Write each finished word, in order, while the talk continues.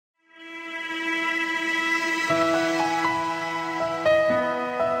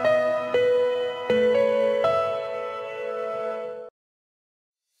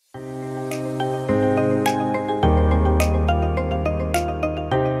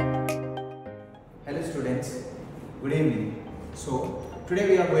Today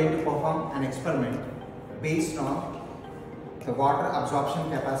we are going to perform an experiment based on the water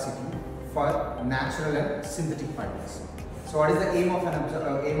absorption capacity for natural and synthetic fibers. So what is the aim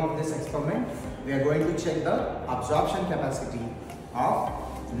of this experiment? We are going to check the absorption capacity of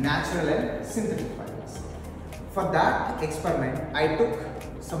natural and synthetic fibers. For that experiment, I took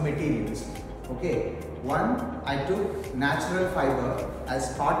some materials. Okay, one, I took natural fiber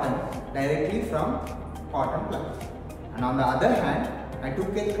as cotton directly from cotton plant, and on the other hand, I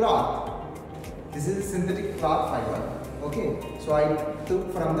took a cloth. This is a synthetic cloth fiber. Okay, so I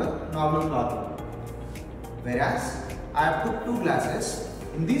took from the normal cloth. Whereas I have took two glasses.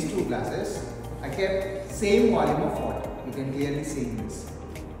 In these two glasses, I kept same volume of water. You can clearly see this,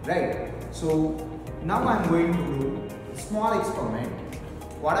 right? So now I am going to do a small experiment.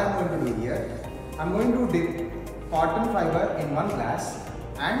 What I am going to do here, I am going to dip cotton fiber in one glass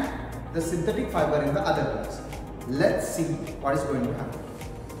and the synthetic fiber in the other glass. Let's see what is going to happen.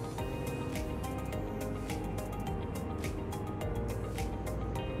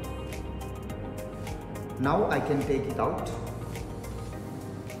 Now I can take it out.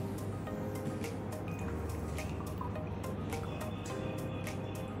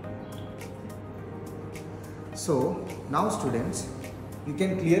 So now students, you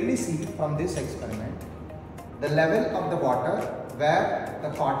can clearly see from this experiment the level of the water where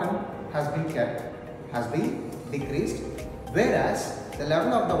the cotton has been kept has been decreased, whereas the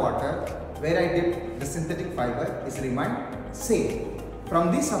level of the water where I dipped the synthetic fiber is remained same.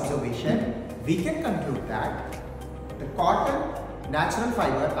 From this observation, we can conclude that the cotton natural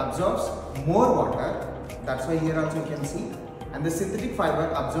fiber absorbs more water, that's why here also you can see, and the synthetic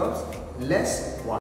fiber absorbs less water.